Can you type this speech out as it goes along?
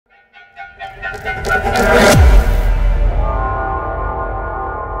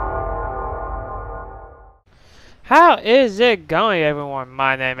What is it going, everyone?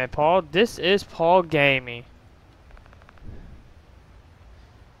 My name is Paul. This is Paul Gaming.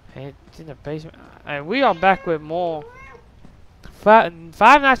 And it's in the basement. And we are back with more Five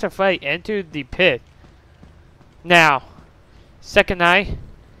Nights at Freddy Into the Pit. Now, second night,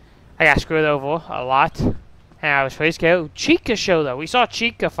 I got screwed over a lot. And I was pretty scared. Ooh, Chica showed up. We saw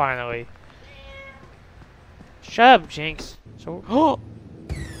Chica finally. Shut up, Jinx. So, oh!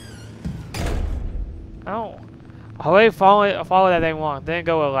 I already follow that thing wrong. Didn't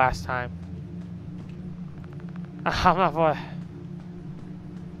go well last time. I'm not for it.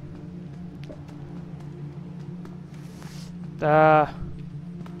 I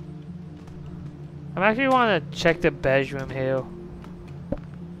actually want to check the bedroom here.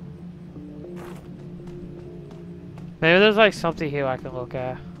 Maybe there's like something here I can look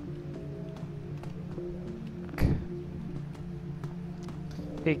at.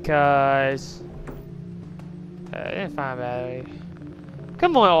 Because I didn't find a battery.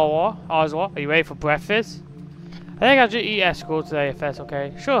 Come on, Oswald. Are you ready for breakfast? I think I'll just eat at school today if that's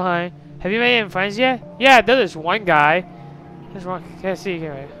okay. Sure, honey. Have you made any friends yet? Yeah, there's one guy. There's one. Can't see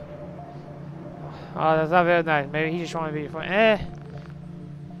here. Oh, that's not very nice. Maybe he just wanted to be your friend.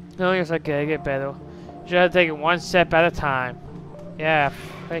 No, it's okay. Get better. Just have to take it one step at a time. Yeah,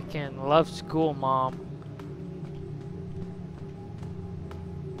 freaking love school, mom.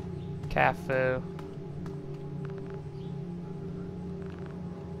 Cat food.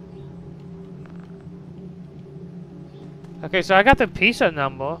 Okay, so I got the pizza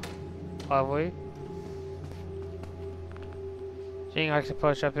number. Lovely. Seeing I can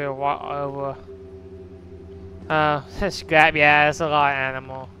push up here, walk over. Scrap, yeah, that's a lot of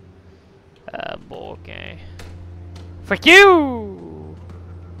animal. Okay. Fuck you!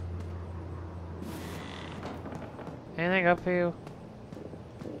 Anything up here?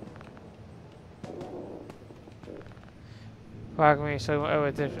 Fuck me, so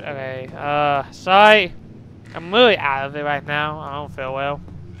over this. Okay, sorry. I'm really out of it right now. I don't feel well.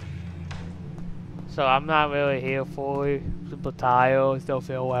 So I'm not really here fully. Super tired, still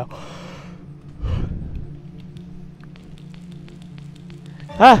feel well.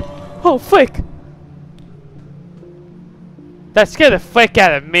 Ah! Oh, frick! That scared the frick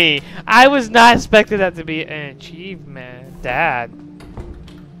out of me. I was not expecting that to be an achievement, Dad.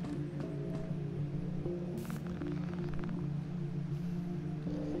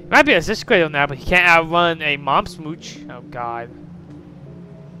 He might be a sixth grader now, but he can't outrun a mom smooch. Oh, God.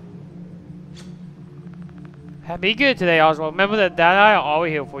 Be good today, Oswald. Remember that Dad and I are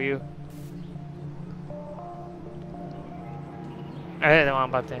always here for you. I hit the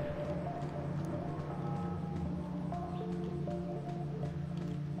wrong button.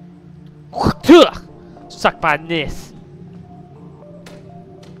 Suck my this.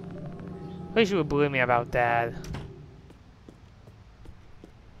 At least you would believe me about Dad.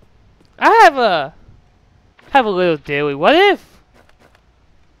 I have a little theory. What if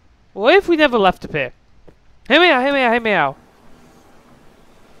we never left the pit? Hear me out, hear me out, hear me out.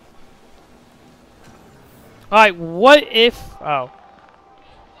 Alright, what if... Oh.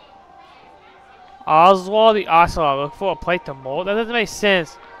 Oswald the Ocelot look for a plate to mold? That doesn't make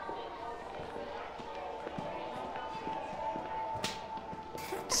sense.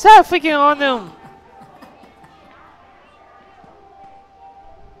 Stop freaking on them!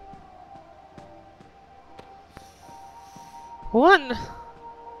 What?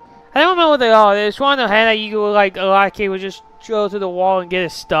 I don't know what they are. There's one on the hand that you go like a lot of kids would just go to the wall and get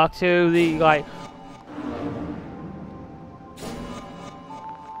it stuck to the like.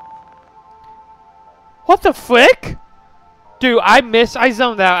 What the frick? Dude, I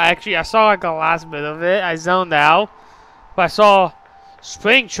zoned out actually. I saw like the last bit of it. I zoned out. But I saw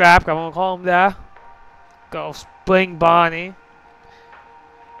Spring Trap, I'm gonna call him that. Go Spring Bonnie.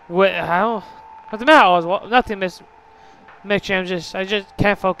 What how what's the matter, Oswald? Nothing, Miss Mitch, I just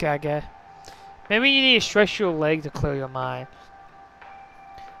can't focus, I guess. Maybe you need to stretch your leg to clear your mind.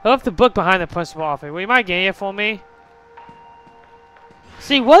 I left the book behind the principal office. Will you mind getting it for me?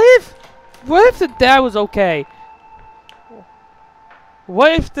 See, what if the dad was okay?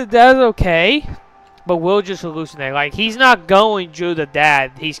 What if the dad's okay, but we'll just hallucinate? Like, he's not going through the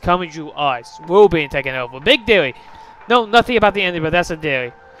dad. He's coming through us. We're being taken over. Big theory. No, nothing about the ending, but that's a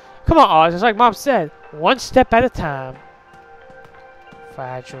theory. Come on, Oz. It's like Mom said. One step at a time.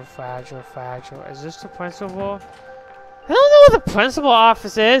 Fragile, fragile, fragile. Is this the principal? I don't know what the principal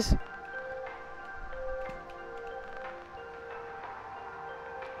office is.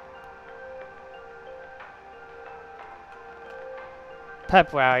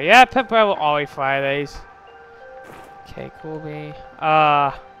 Pep rally. Yeah, pep rally always Fridays. Okay, cool me.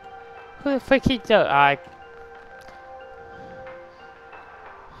 Who the frick he do?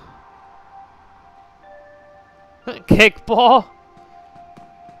 Kickball?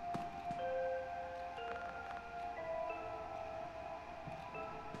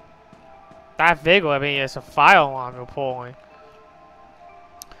 That big one, I mean, it's a fire alarm you're pulling.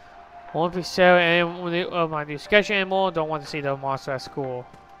 Won't be selling of my new sketch anymore. Don't want to see the monster at school.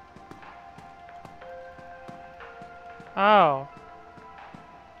 Oh.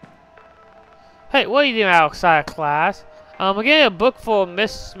 Hey, what are you doing outside of class? We're getting a book for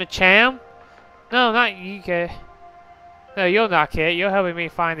Miss Macham. No, not you, kid. No, you're not, kid. You're helping me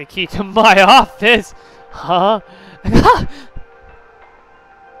find the key to my office. Huh?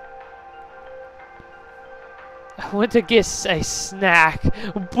 I went to get a snack.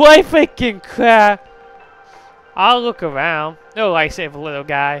 Boy, freaking crap. I'll look around. No lifesaver, little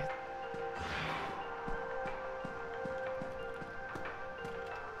guy.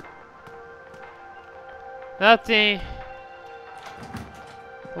 Nothing.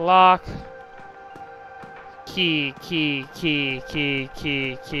 Lock. Key.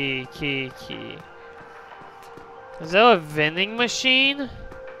 Is that a vending machine?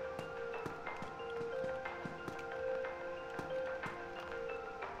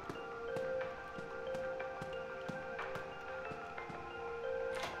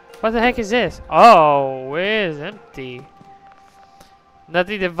 What the heck is this? Oh, it is empty.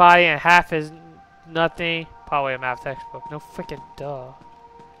 Nothing divided in half is nothing. Probably a math textbook. No freaking duh.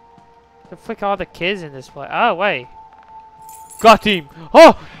 The frick all the kids in this place. Oh, wait. Got him.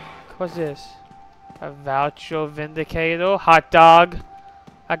 Oh! What's this? A voucher vindicator? Hot dog.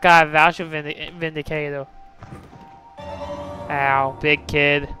 I got a voucher vindicator. Ow. Big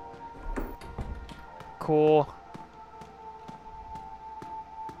kid. Cool.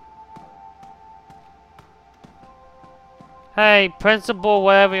 Hey, principal,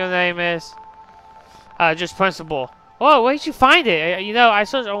 whatever your name is. Just principal. Oh, where did you find it? You know, I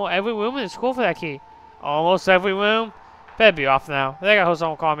searched almost every room in the school for that key. Almost every room? Better be off now. I think I heard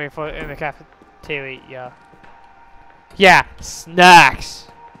someone call me for in the cafeteria. Yeah, snacks.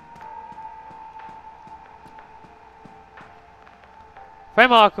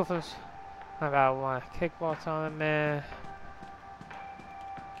 Frame article from about one kickball tournament.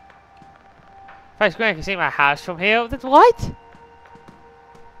 If I screen, I can see my house from here. What?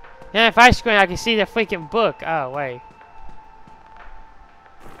 Yeah, if I screen, I can see the freaking book. Oh, wait.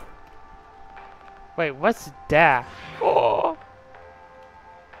 Wait, what's that? Oh.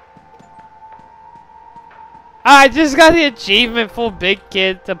 I just got the achievement for Big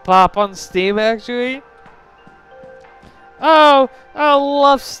Kid to pop on Steam, actually. Oh, I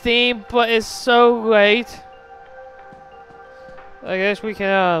love Steam, but it's so late. I guess we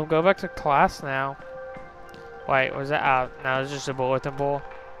can go back to class now. Wait, was that out? No, it's just a bulletin board.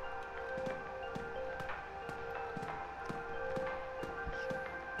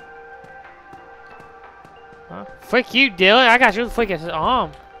 Huh? Frick you, Dylan! I got you the freaking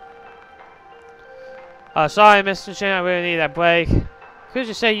arm. Sorry, Mr. Chen, I really need that break. Could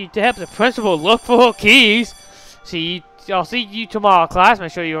you say you help the principal look for her keys? I'll see you tomorrow, class.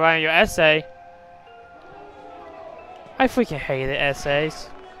 Make sure you're writing your essay. I freaking hated essays.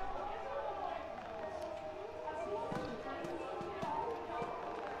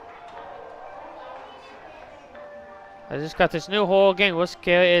 I just got this new horror game. What's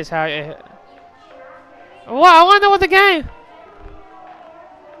scary is how it... What? I want to know what the game...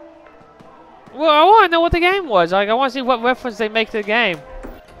 Well, I want to know what the game was. Like, I want to see what reference they make to the game.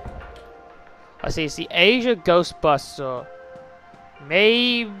 Let's see. It's the Asia Ghostbuster.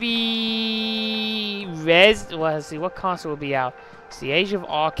 Maybe... Well, let's see. What console will be out? It's the Age of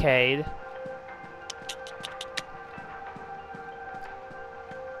Arcade.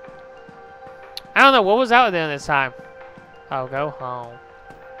 I don't know. What was out there this time? I'll go home.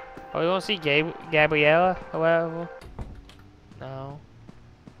 Oh, you want to see Gabriella or whatever? No.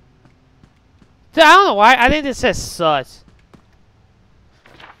 Dude, I don't know why. I think this says such.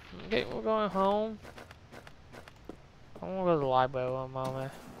 Okay, we're going home. I want to go to the library one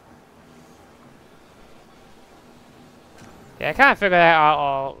moment. Yeah, I kind of figured that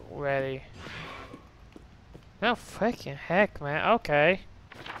out already. No freaking heck, man. Okay.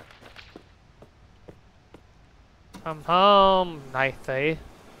 I'm home, Nightfade.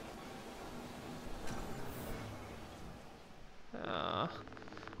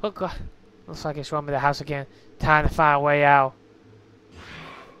 Look, looks like it's run me the house again. Time to find a way out.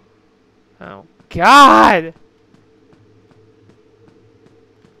 Oh God!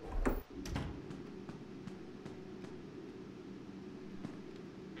 I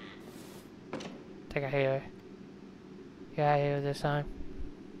think I hear it. Yeah, I hear it this time.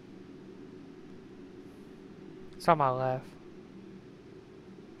 It's on my left.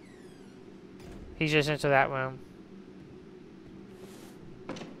 He's just into that room.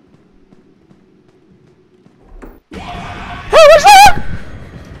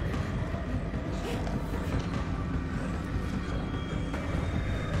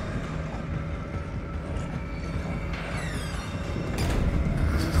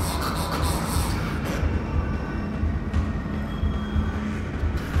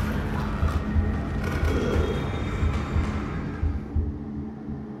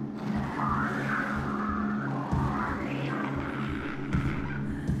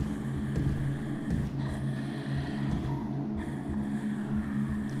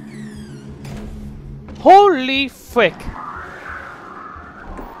 Holy frick.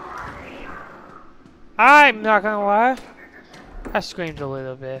 I'm not gonna lie. I screamed a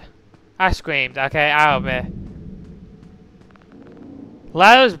little bit. I screamed, okay, I'll admit.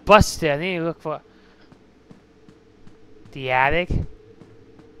 Ladder's busted. I need to look for the attic.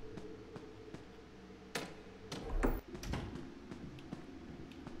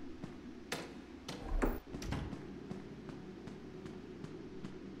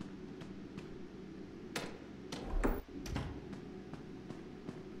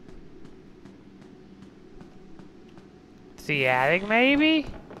 The attic, maybe?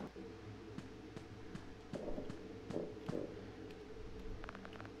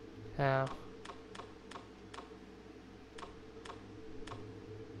 No.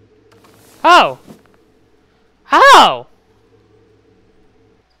 Oh! Oh!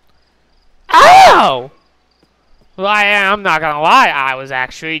 Oh! Well, I'm not gonna lie, I was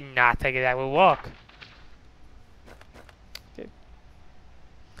actually not thinking that would work. Okay.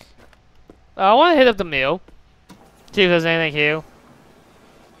 I want to hit up the mill. See if there's anything here.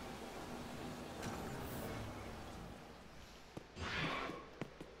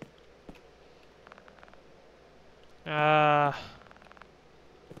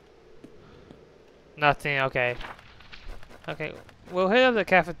 Nothing, okay. Okay, we'll hit up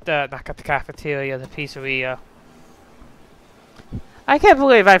the not the cafeteria, the pizzeria. I can't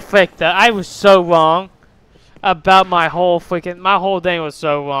believe I flicked that. I was so wrong about my whole thing was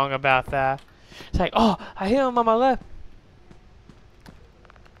so wrong about that. It's like, oh, I hit him on my left.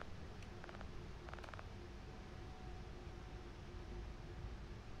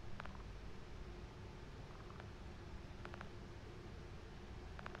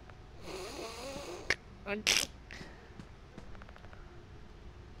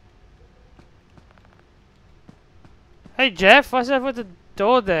 Hey Jeff, what's up with the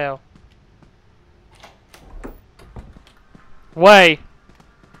door there? Wait.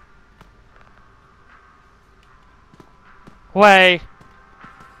 Wait.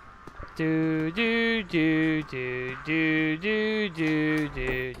 Do do do do do do do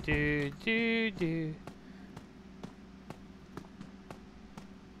do do do do.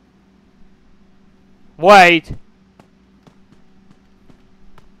 Wait.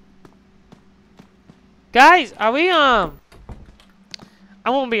 Guys, are we I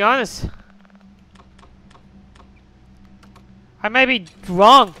won't be honest. I may be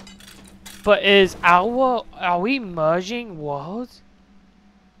wrong, but are we merging worlds?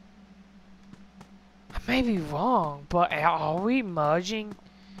 I may be wrong, but are we merging?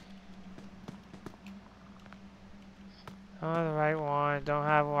 Don't have the right one. Don't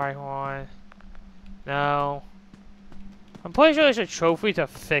have the right one. No. I'm pretty sure there's a trophy to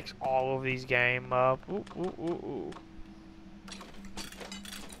fix all of these games up. Ooh, ooh, ooh, ooh.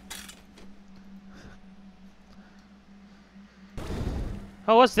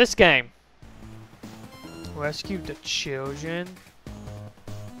 Oh, what's this game? Rescue the children.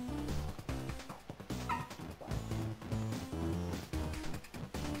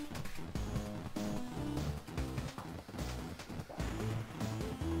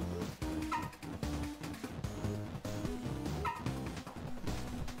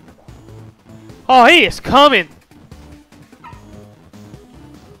 Oh, he is coming!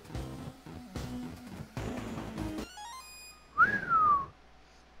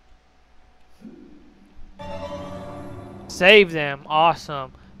 Save them.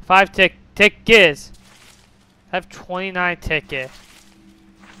 Awesome. 5 tickets. I have 29 tickets.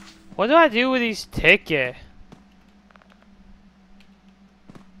 What do I do with these tickets?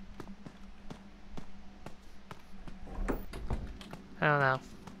 I don't know.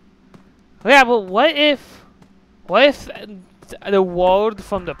 Yeah, but what if the world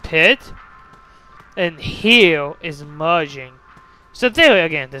from the pit and here is merging? So theory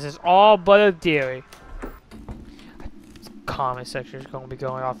again, this is all but a theory. Comment section is going to be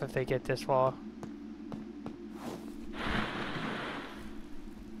going off if they get this far.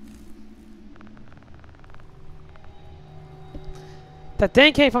 That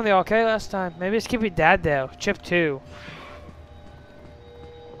thing came from the arcade last time. Maybe it's keep your dad there. Chip 2.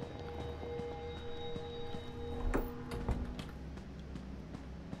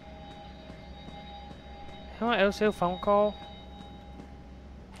 Anyone else hear a phone call?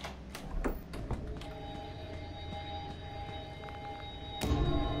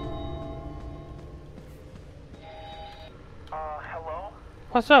 Hello?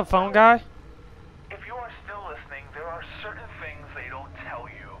 What's up, phone guy? If you are still listening, there are certain things they don't tell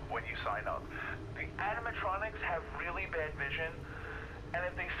you when you sign up. The animatronics have really bad vision, and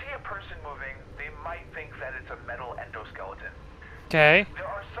if they see a person moving, they might think that it's a metal endoskeleton. Okay. There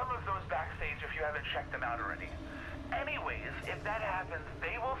are some of those backstage if you haven't checked them out already. Anyways, if that happens,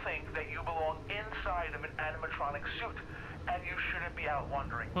 they will think that you belong inside of an animatronic suit, and you shouldn't be out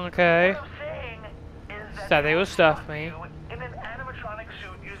wandering. Okay. What I'm saying is That they will will stuff stuff me. you in an animatronic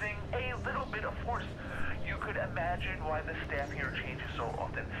suit using a little bit of force. You could imagine why the staff here changes so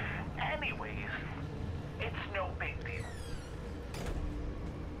often. Anyways, it's no big deal.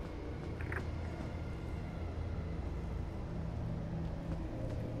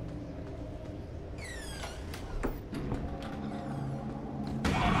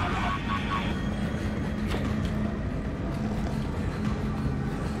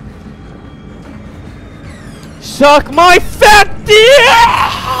 Suck my fat dick!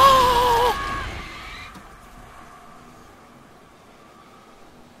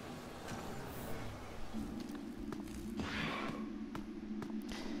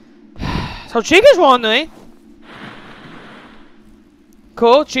 So Chica's wandering.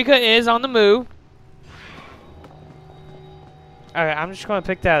 Cool, Chica is on the move. Alright, I'm just gonna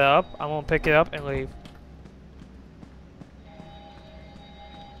pick that up. I'm gonna pick it up and leave.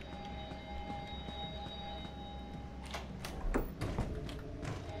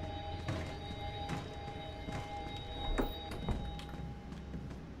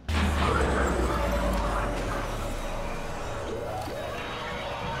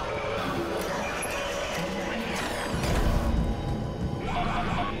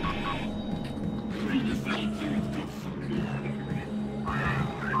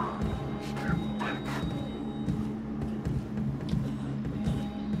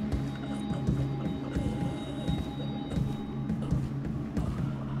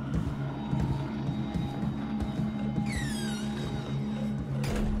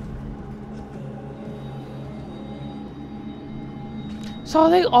 So are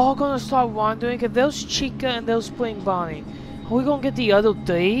they all gonna start wandering? Cause there's Chica and there's Spring Bonnie. Are we gonna get the other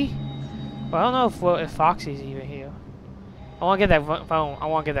three? Well, I don't know if Foxy's even here. I wanna get that phone. I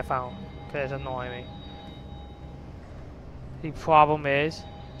wanna get that phone. Cause it's annoying me. The problem is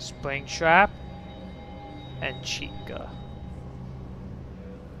Springtrap and Chica.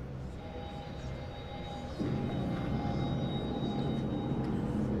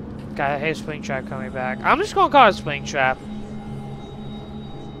 God, I hate Springtrap coming back. I'm just gonna call it Springtrap.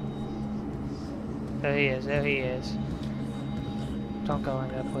 There he is, there he is. Don't go in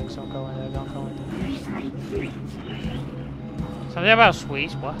there, please. Don't go in there, don't go in there. Something about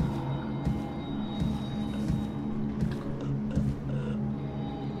sweets, what?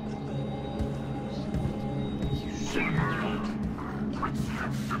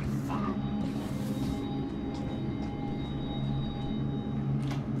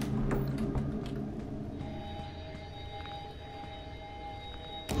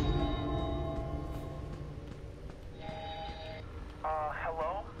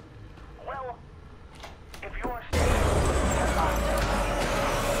 Hello? Well, if you are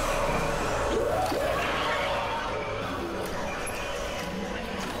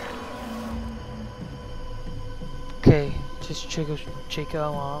Okay, just Chica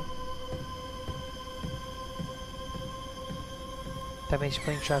along. That means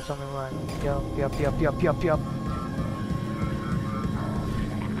Springtrap's on the run. Yup.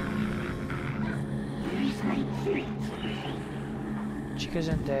 Chica's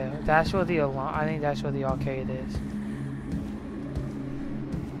in there. That's where the alarm. I think that's where the arcade is.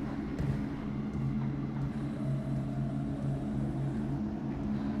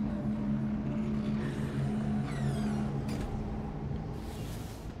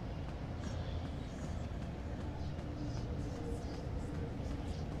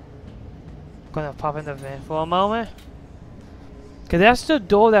 Gonna pop in the vent for a moment. Cause that's the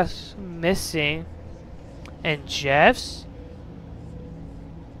door that's missing. And Jeff's.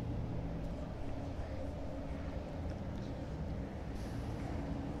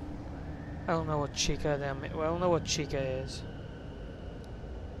 I don't know what Chica them. Well, I don't know what Chica is.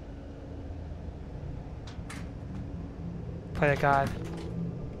 Play the god.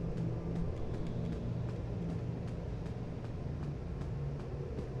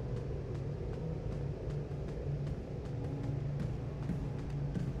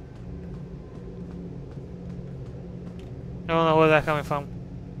 I don't know where that's coming from.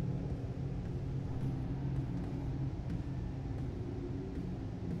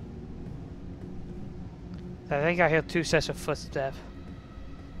 I think I hear 2 sets of footsteps.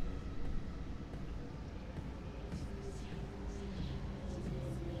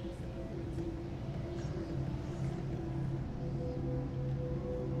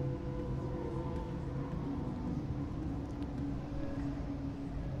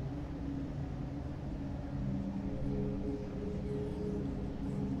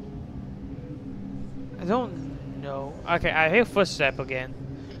 I don't know. Okay, I hear footstep again.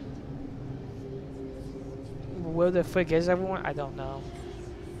 Where the frick is everyone? I don't know.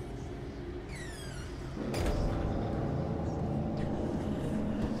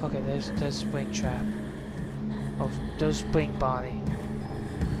 Okay, there's spring trap. Oh, there's spring body.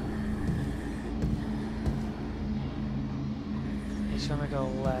 He's gonna go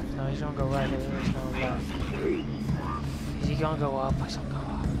left. No, he's gonna go right. There's no left. Is he gonna go up? He's gonna go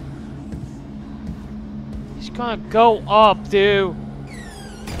up. He's gonna go up, dude.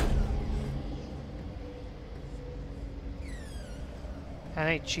 I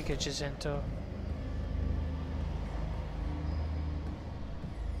think Chica just into.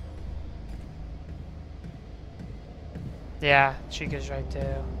 Yeah, Chica's right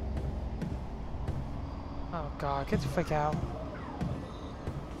there. Oh god, get the frick out.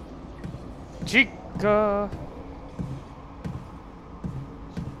 Chica!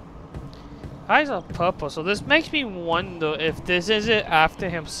 Eyes are purple, so this makes me wonder if this is it after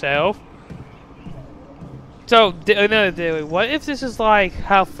himself. So, another theory, what if this is like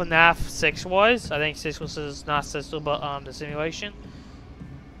how FNAF 6 was? I think 6 was not Sister, but the simulation.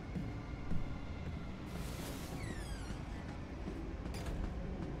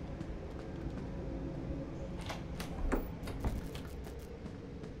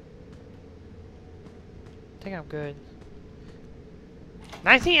 I think I'm good.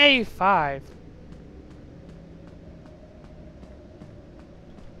 1985.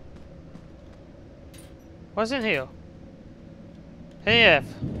 What's in here? AF.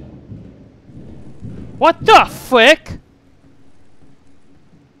 What the frick?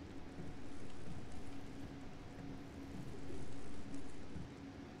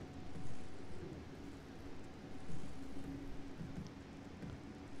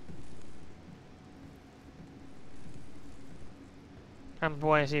 I'm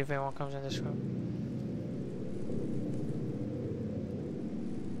going to see if anyone comes in this room.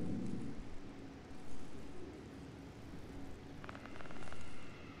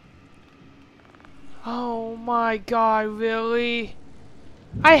 Oh my god, really?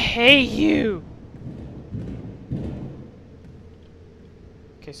 I hate you!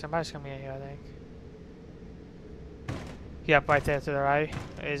 Okay, somebody's coming in here, I think. Yep, right there to the right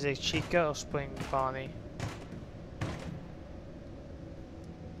is a Chica or Spring Bonnie.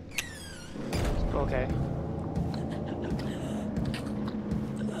 Okay.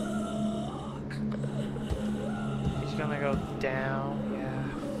 He's gonna go down, yeah.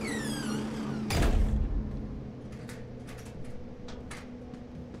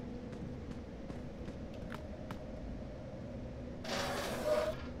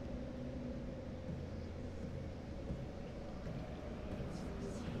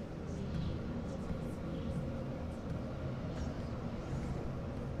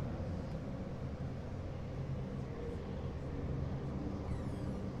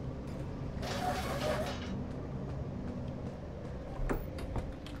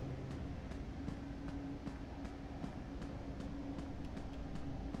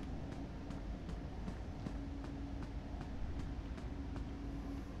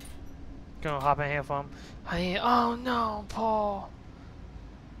 Gonna hop in here for him. Oh no, Paul.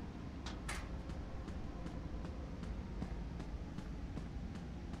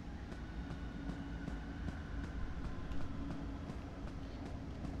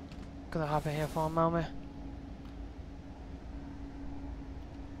 Gonna hop in here for a moment.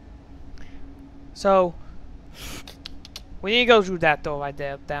 So, we need to go through that door right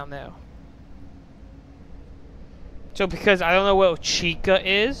there, down there. So, because I don't know where Chica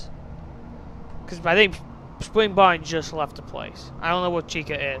is. Because I think Spring Bonnie just left the place. I don't know what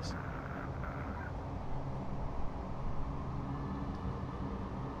Chica is.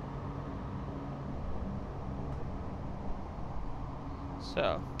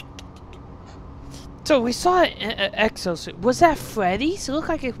 So we saw an exosuit. Was that Freddy's? It looked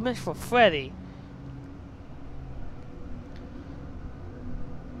like it meant for Freddy.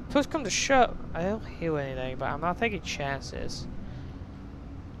 First come to show. I don't hear anything, but I'm not taking chances.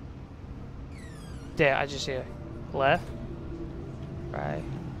 There, I just hear left,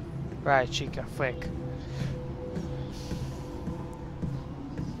 right, Chica, flick.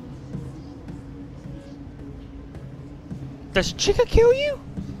 Does Chica kill you?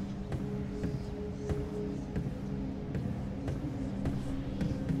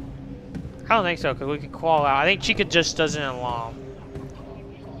 I don't think so, because we can call out. I think Chica just does an alarm.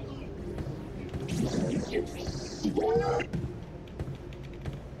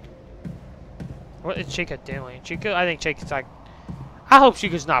 What is Chica doing? Chica, I think Chica's like... I hope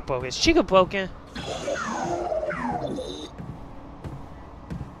Chica's not broken. Is Chica broken?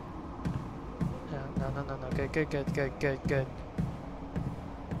 No, good.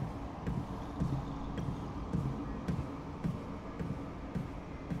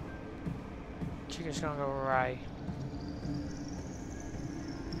 Chicken's gonna go right.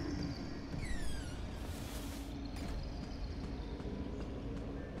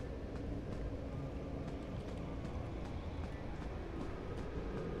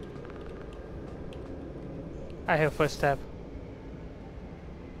 I hear a footstep.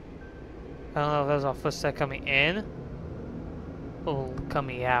 I don't know if there's a footstep coming in or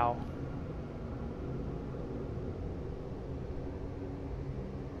coming out.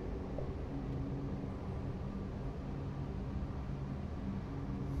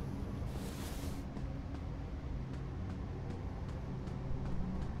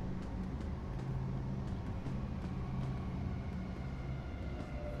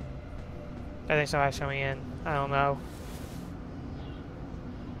 I think somebody's coming in. I don't know.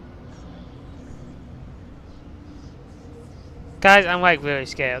 Guys, I'm like really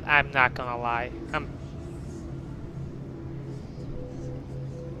scared. I'm not gonna lie.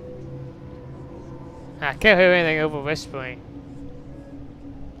 I can't hear anything over whispering.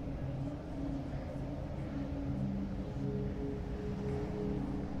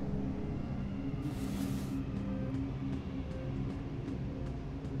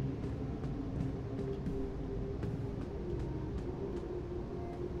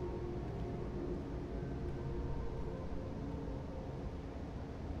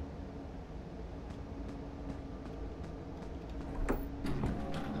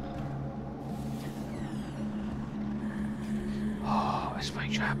 Oh, a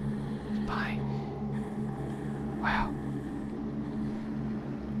spring trap. Bye. Wow.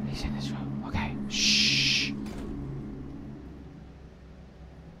 He's in this room. Okay. Shh.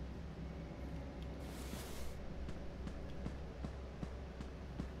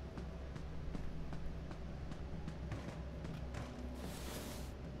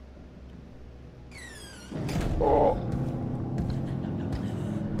 Oh.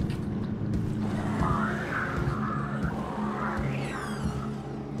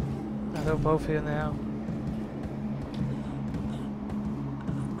 They're both here now.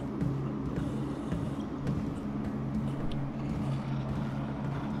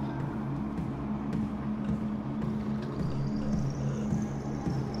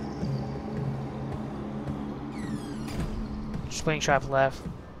 Spring trap left.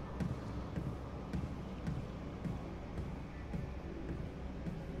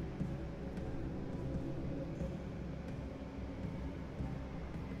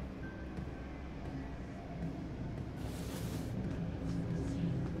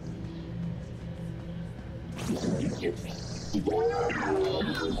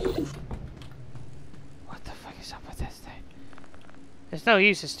 What the fuck is up with this thing? There's no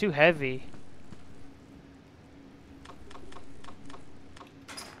use, it's too heavy.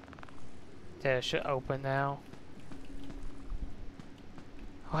 There, it should open now.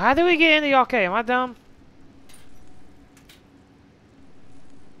 Well, how do we get in the arcade? Am I dumb?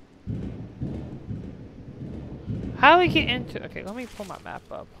 How do we get into... Okay, let me pull my map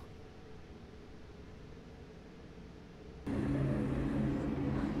up.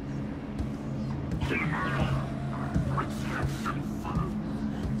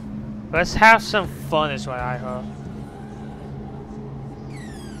 Let's have some fun is what I heard.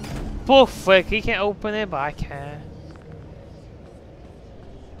 Poor Flick, he can't open it, but I can.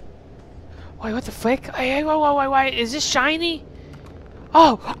 Wait, what the frick? Hey, wait, is this shiny?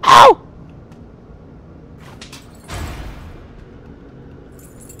 Oh! Ow!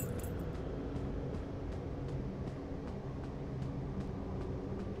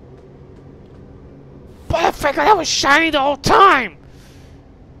 What the frick? That was shiny the whole time!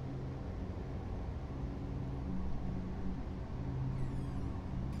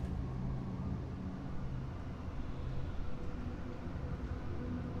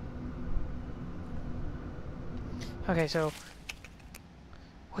 Okay, so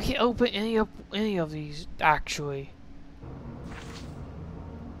we can open any of these actually.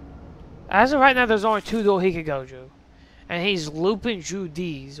 As of right now, there's only 2 doors he could go through, and he's looping through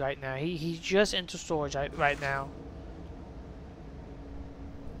these right now. He's just into storage right now.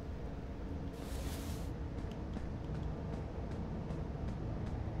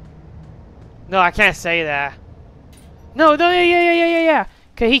 No, I can't say that. No, yeah.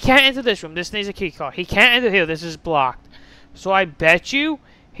 Okay, he can't enter this room. This needs a key card. He can't enter here. This is blocked. So I bet you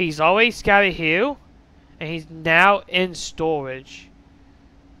he's always got it here, and he's now in storage.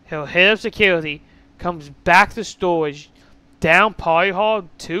 He'll hit up security, comes back to storage, down party hall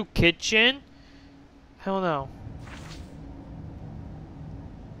to kitchen. I don't know.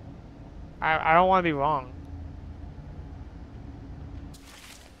 I don't want to be wrong.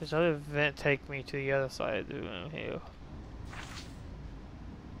 This other vent take me to the other side of the room here.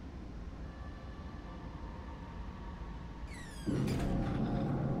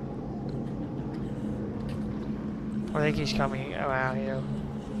 I think he's coming around here.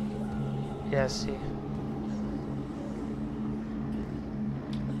 Yes, see.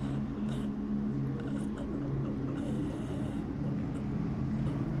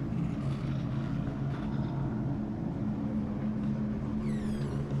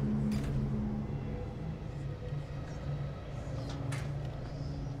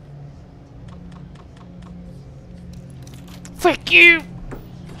 Frick you!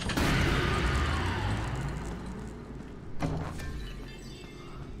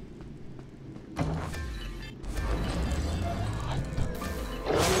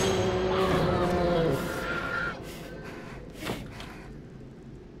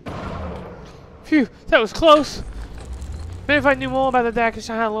 Phew, that was close. Maybe if I knew more about the deck, I could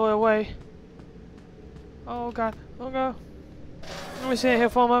somehow lure it away. Oh god, oh god. Let me sit here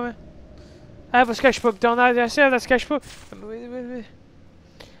for a moment. I have a sketchbook, don't I? Did I still have that sketchbook? Wait.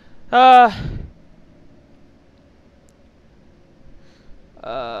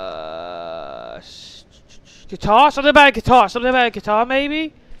 Guitar? Something about a guitar. Something about a guitar,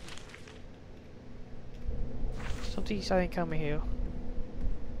 maybe? Something I didn't come here.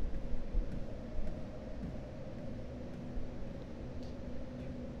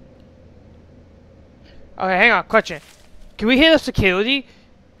 Okay, hang on. Question. Can we hear the security?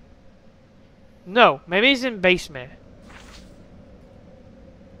 No. Maybe he's in basement.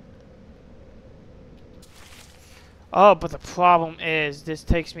 Oh, but the problem is this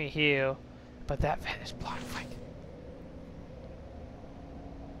takes me here. But that vent is blocked. Like.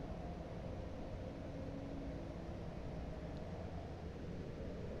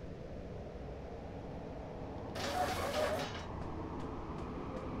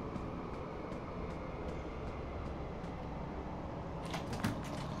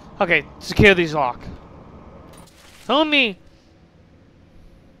 Okay, security's locked. Tell me,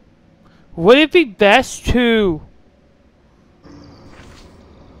 would it be best to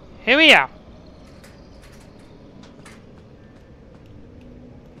hear me out?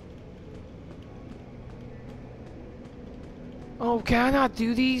 Oh, can I not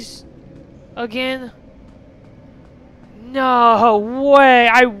do these again? No way!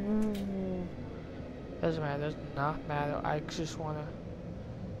 Doesn't matter. Does not matter. I just wanna.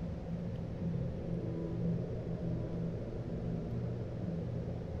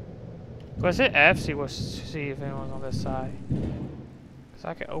 Let's hit F. See if anyone's on this side. Cause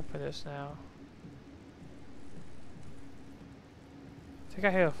I can open this now. I think I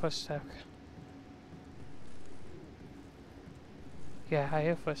hear a footstep. Yeah, I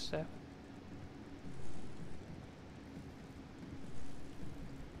hear a footstep.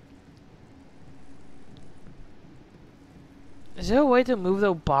 Is there a way to move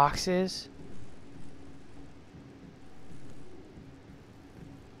those boxes?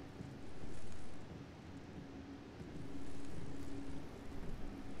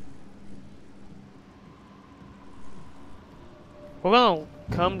 We're gonna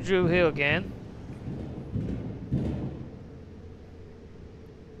come through here again.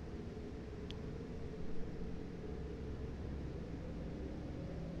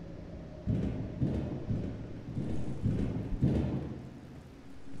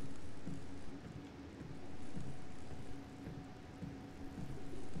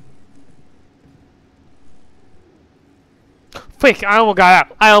 Frick, I almost got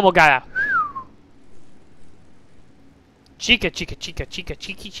out. I almost got out. Chica,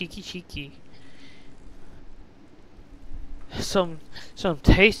 cheeky. Some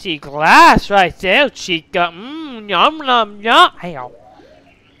tasty glass right there, chica. Mmm, yum. Ow.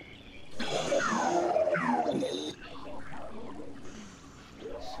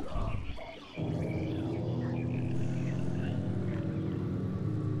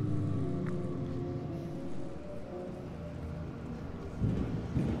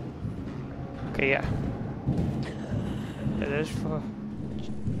 Okay, yeah. It is for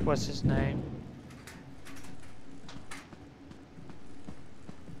what's his name?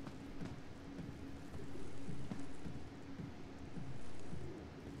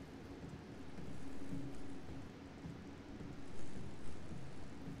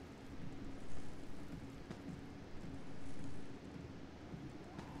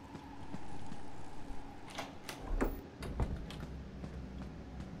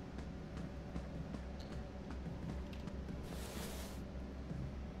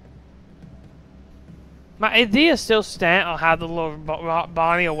 My idea still stands on how to lure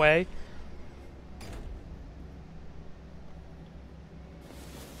Bonnie away.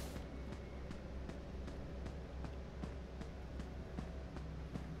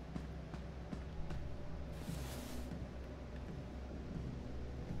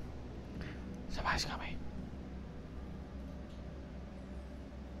 Somebody's coming.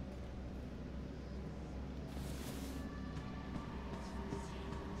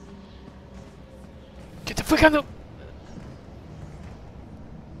 Get the frick on the...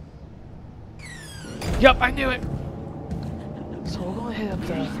 Yup, I knew it! So we're gonna hit up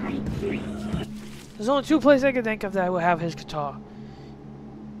the... There's only two places I can think of that will have his guitar.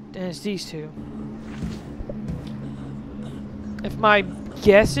 And it's these two. If my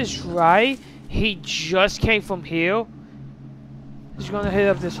guess is right, he just came from here. He's gonna hit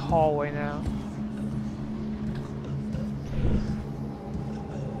up this hallway now.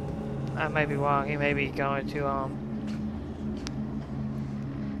 I may be wrong. He may be going to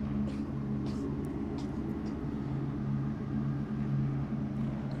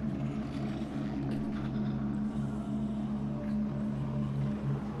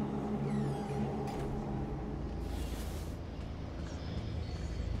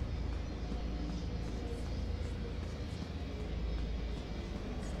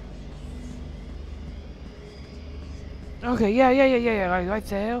Okay, yeah, right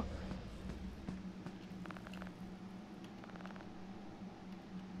there.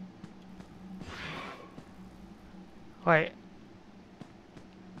 Wait.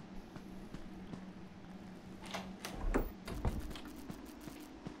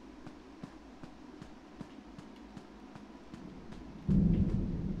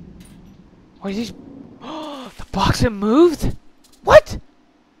 Wait, these... the box had moved? What?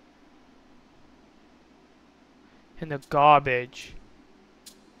 In the garbage.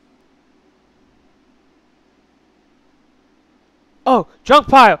 Oh, junk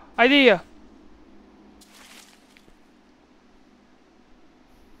pile! Idea!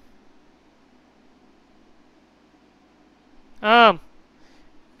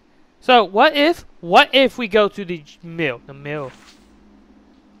 So what if we go to the mill? The mill.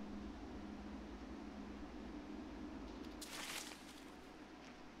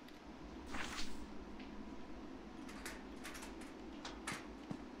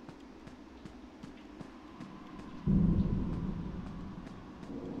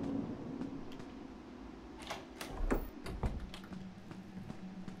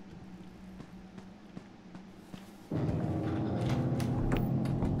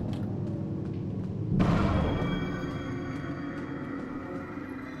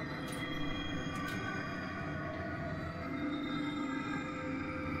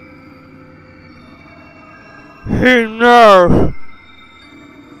 No.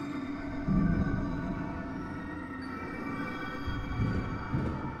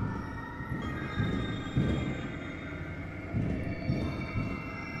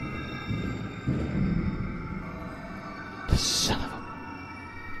 The son of a...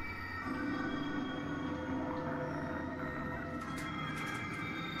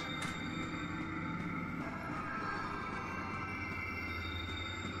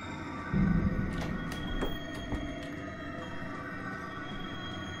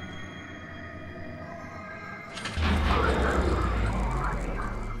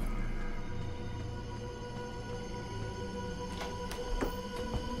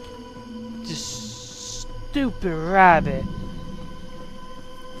 This stupid rabbit.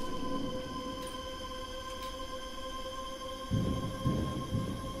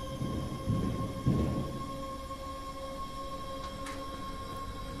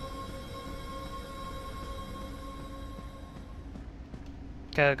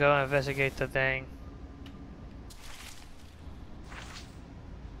 Gotta go investigate the thing.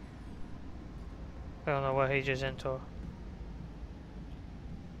 I don't know what he just into.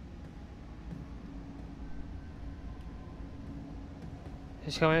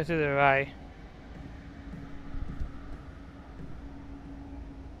 He's coming to the right.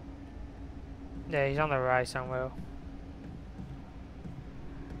 Yeah, he's on the right somewhere.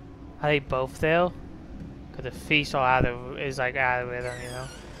 Are they both there? Cause the feast all out of is like out of rhythm, you know.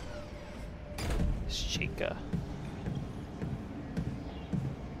 It's Chica.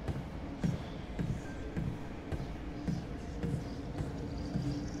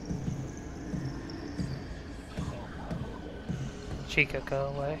 Chica,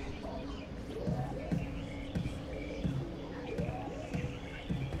 go away.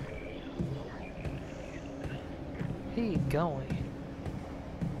 Where are you going?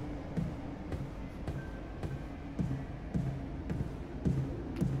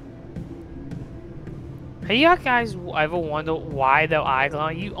 Have you guys ever wondered why the eyes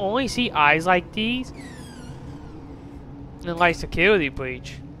are? You only see eyes like these in like security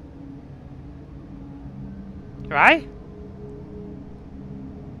breach, right?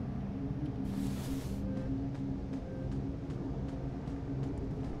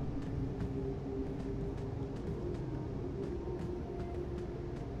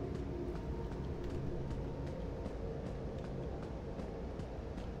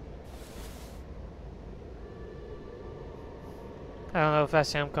 I don't know if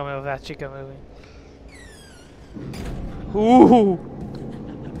that's him coming or if that's Chica moving. Ooh!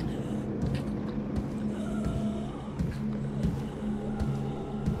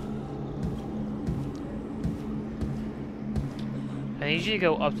 I need you to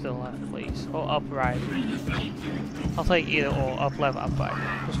go up to the left, please. Or up right. I'll take either or. Up left, up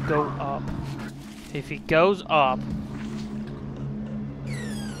right. Just go up. If he goes up...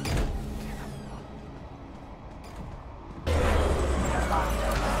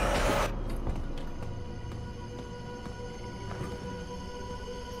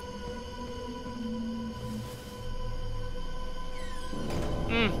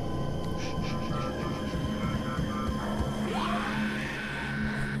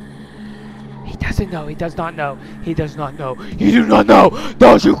 He doesn't know. He does not know. He does not know. You do not know.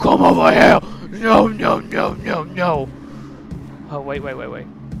 Don't you come over here. No, no, no, no, no. Oh, wait.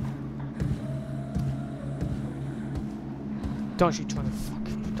 Don't you turn the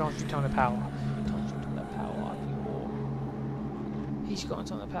don't you turn the power off. Don't you turn the power off, you whore. He's going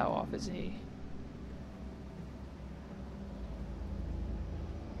to turn the power off, isn't he?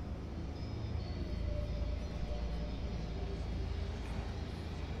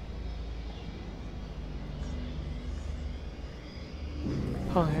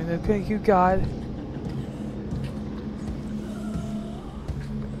 Oh, and thank you, God.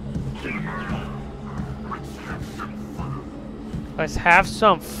 Let's have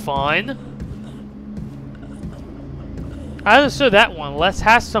some fun. I understood that one. Let's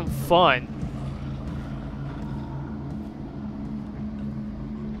have some fun.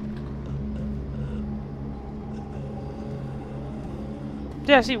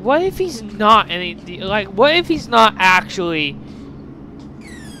 Yeah, see, what if he's not any... Like, what if he's not actually...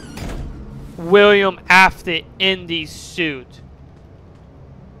 William Afton in the suit?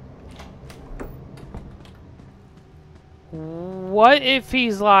 What if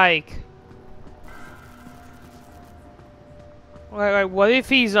he's like what if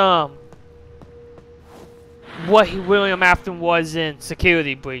he's William Afton was in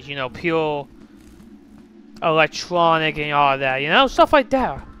Security Breach, you know, pure electronic and all that, you know, stuff like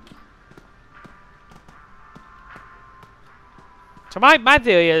that. So my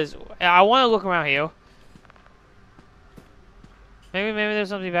theory is, I want to look around here. Maybe there's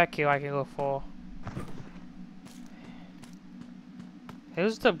something back here I can look for.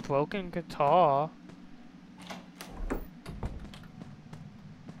 Here's the broken guitar.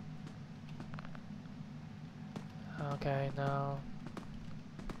 Okay, no.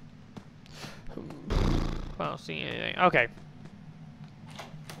 I don't see anything. Okay.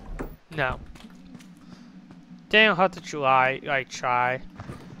 No. Daniel have to try.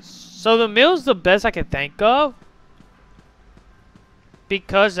 So the mill's the best I can think of.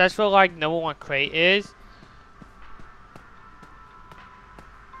 Because that's where like #1 crate is.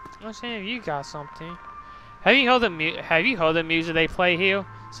 I'm saying if you got something. Have you heard the music they play here?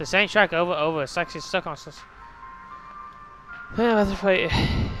 It's the same track over. It's like it's stuck on. Yeah, let's play.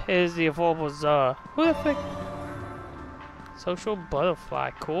 Is the affordable Zara? Who the frick? Social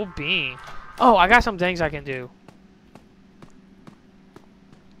butterfly, cool bean. Oh, I got some things I can do.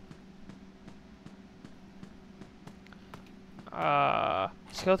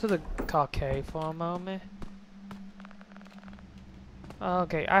 Let's go to the cafe for a moment.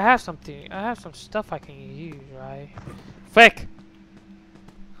 Okay, I have something. I have some stuff I can use, right? Frick!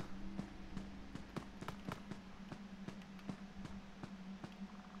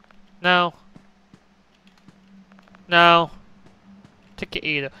 No. No. Ticket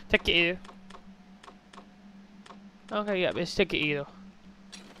eater. Ticket eater. Okay, yeah, it's ticket eater.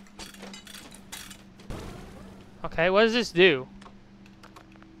 Okay, what does this do?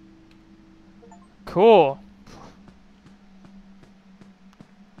 Cool.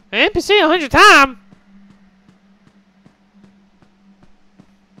 An NPC 100 times?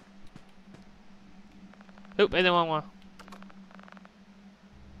 Oop, I didn't want one.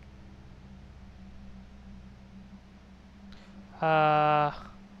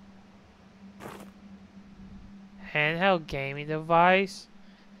 Handheld gaming device.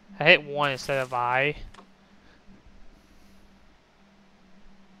 I hit 1 instead of I.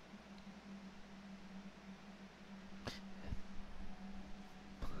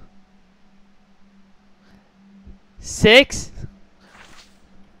 Six?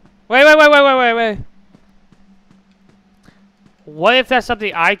 Wait. What if that's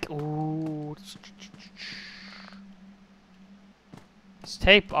something I... Ooh. It's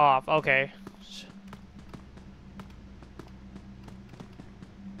tape off. Okay.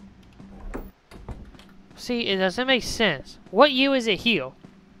 See, it doesn't make sense. What year is it here?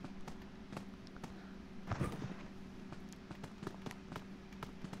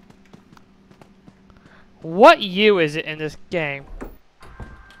 What year is it in this game?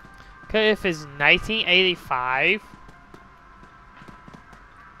 Okay, if it's 1985.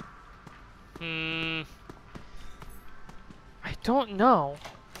 I don't know.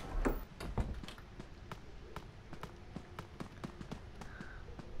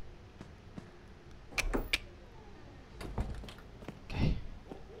 Okay.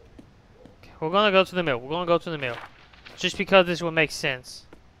 We're gonna go to the mill. We're gonna go to the mill. Just because this will make sense.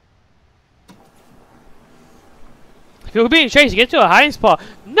 If you're being chased, get to a hiding spot.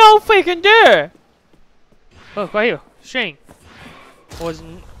 No freaking dare! Look, right here. Shane.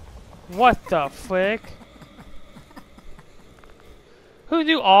 What the frick? Who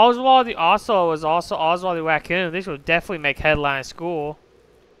knew Oswald the Ocelot was also Oswald the Raccoon? This would definitely make headline in school.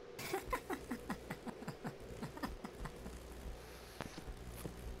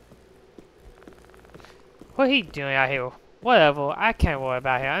 What he doing out here? Whatever, I can't worry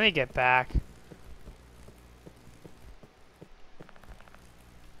about him. I need to get back.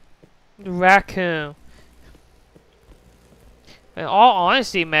 The raccoon. In all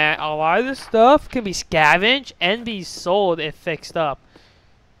honesty, man, a lot of this stuff can be scavenged and be sold if fixed up.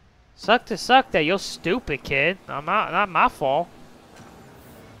 Suck to suck that you're stupid, kid. Not my fault.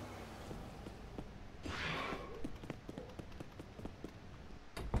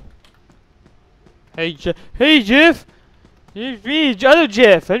 Hey, Jeff. It's me, other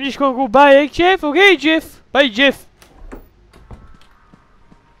Jeff. I'm just gonna go buy egg, Jeff. Okay, Jeff. Bye, Jeff.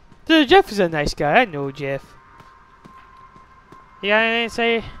 Jeff is a nice guy. I know Jeff. You got anything to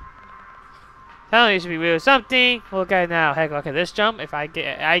say? Tell me you should be real something. Look at it now. Heck, look at this jump. If I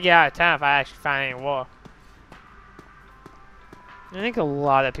get out of town if I actually find any war. I think a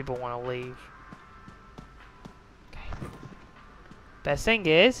lot of people want to leave. Okay. Best thing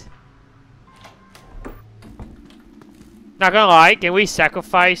is, not gonna lie, can we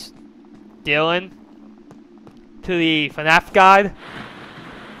sacrifice Dylan to the FNAF god?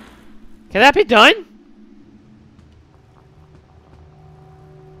 Can that be done?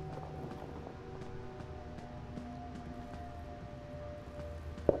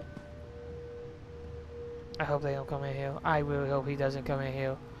 I hope they don't come in here. I really hope he doesn't come in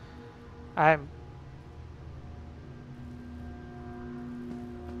here. I'm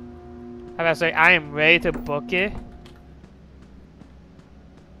about to say, I am ready to book it.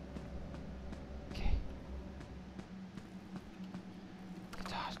 Okay.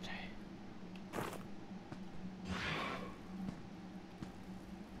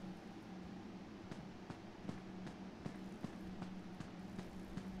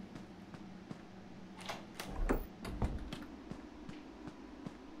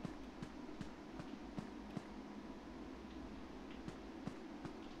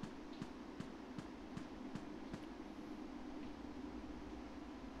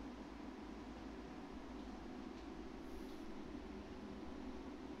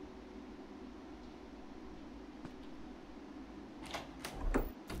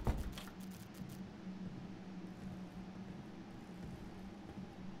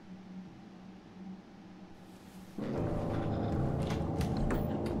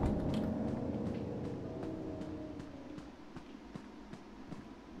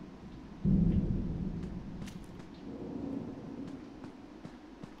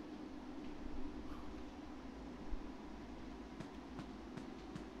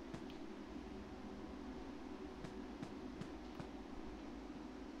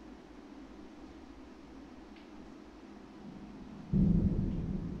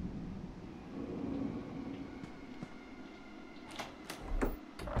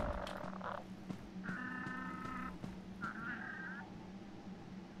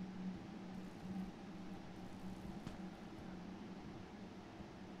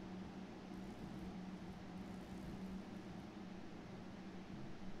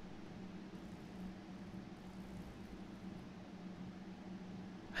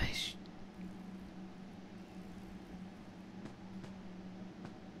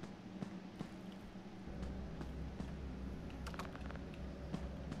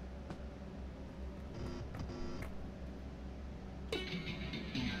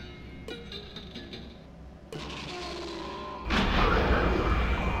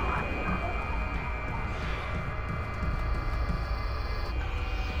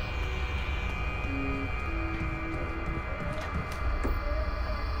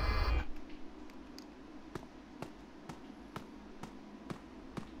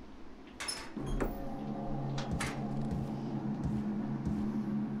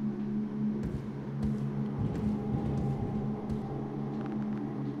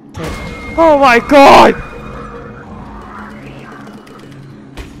 Oh my god!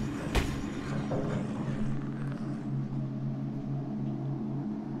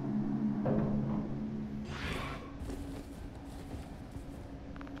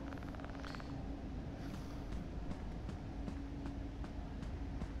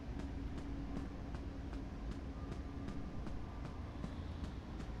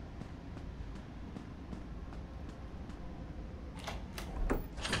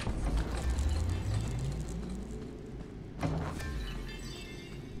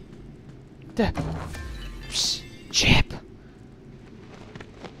 Psst, Chip.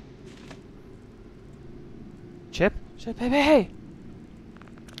 Chip? Chip, hey.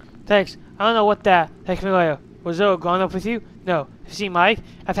 Thanks. I don't know what that. Text me later. Was Zilla gone up with you? No. You see Mike?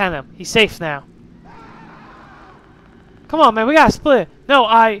 I found him. He's safe now. Come on, man. We gotta split. No,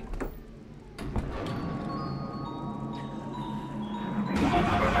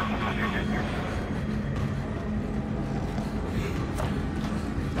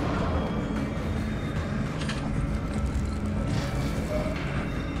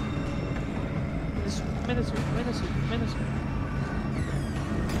 Minutes.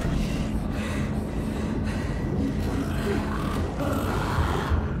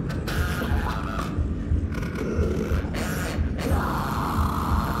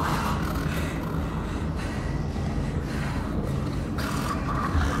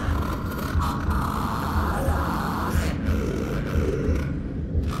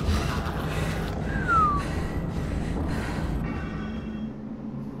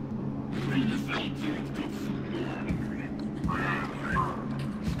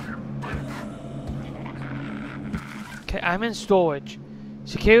 Okay, I'm in storage.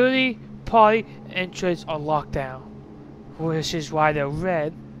 Security, party, entrance are locked down. Which is why they're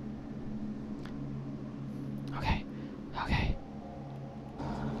red. Okay.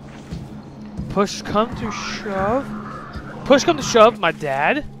 Push come to shove, my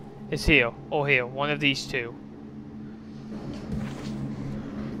dad is here. Or here, one of these two.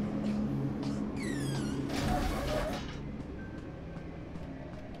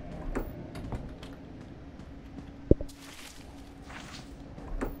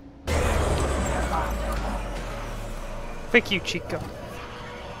 Frick you, Chico.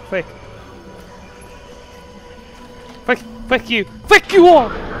 Frick you. Frick you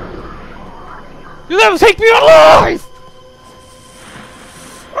all! You'll never take me alive!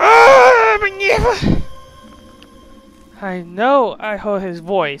 I know I heard his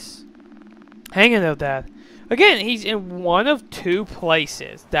voice. Hang in there, Dad. Again, he's in one of two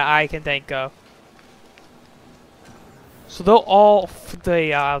places that I can think of. So they'll all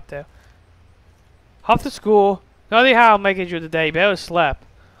three are out there. Off to school. Not only how I'm making it through the day, better slept.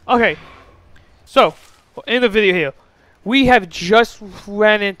 Okay, so in the video here, we have just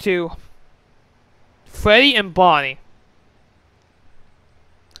ran into Freddy and Bonnie.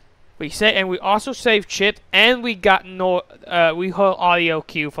 And we also saved Chip, and we got we heard audio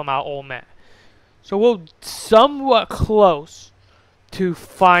cue from our old man. So we're somewhat close to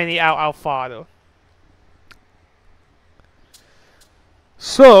finding out our father.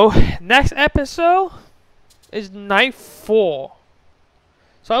 So next episode is night 4.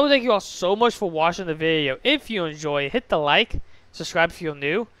 So I would thank you all so much for watching the video. If you enjoyed, hit the like, subscribe if you're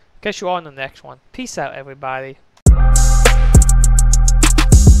new. Catch you all in the next one. Peace out, everybody.